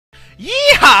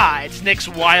Yeehaw! It's Nick's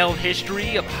Wild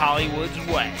History of Hollywood's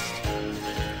West.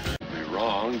 Be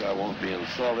wronged, I won't be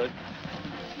insulted.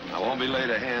 I won't be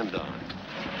laid a hand on.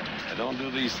 I don't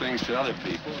do these things to other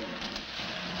people.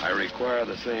 I require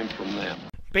the same from them.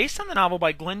 Based on the novel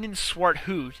by Glendon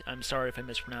Swarthout, I'm sorry if I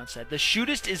mispronounced that, The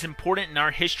Shootist is important in our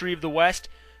history of the West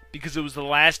because it was the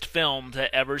last film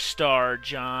to ever star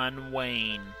John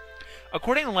Wayne.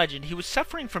 According to legend, he was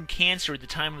suffering from cancer at the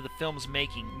time of the film's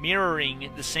making, mirroring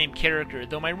the same character,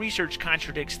 though my research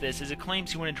contradicts this as it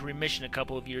claims he went into remission a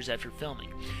couple of years after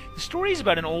filming. The story is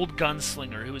about an old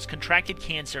gunslinger who has contracted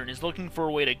cancer and is looking for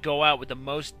a way to go out with the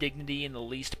most dignity and the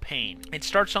least pain. It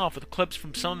starts off with clips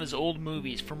from some of his old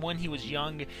movies from when he was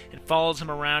young and follows him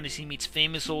around as he meets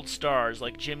famous old stars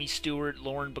like Jimmy Stewart,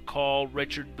 Lauren Bacall,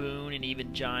 Richard Boone, and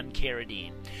even John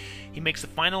Carradine. He makes the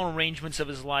final arrangements of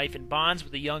his life and bonds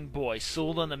with a young boy,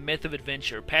 sold on the myth of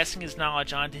adventure, passing his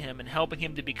knowledge on to him and helping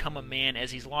him to become a man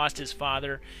as he's lost his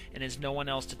father and has no one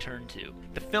else to turn to.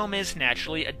 The film is,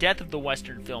 naturally, a death of the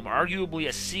Western film, arguably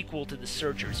a sequel to The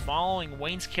Searchers, following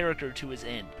Wayne's character to his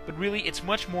end. But really, it's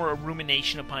much more a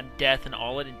rumination upon death and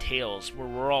all it entails, where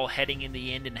we're all heading in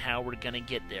the end and how we're gonna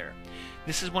get there.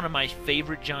 This is one of my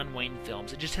favorite John Wayne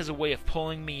films. It just has a way of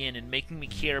pulling me in and making me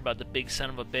care about the big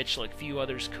son of a bitch like few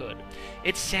others could.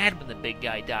 It's sad when the big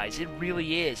guy dies, it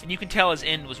really is, and you can tell his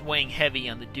end was weighing heavy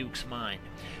on the Duke's mind.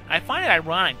 I find it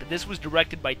ironic that this was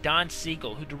directed by Don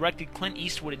Siegel, who directed Clint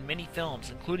Eastwood in many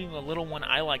films, including a little one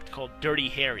I liked called Dirty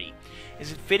Harry.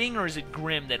 Is it fitting or is it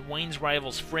grim that Wayne's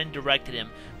rival's friend directed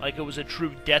him like it was a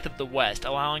true death of the West,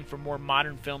 allowing for more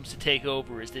modern films to take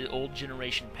over as the old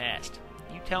generation passed?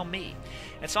 You tell me.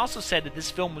 It's also said that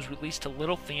this film was released to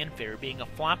little fanfare, being a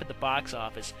flop at the box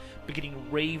office, but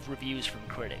getting rave reviews from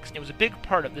critics. It was a big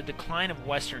part of the decline of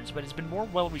westerns, but has been more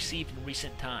well received in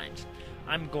recent times.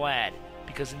 I'm glad,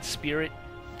 because in spirit,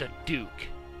 the Duke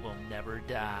will never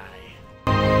die.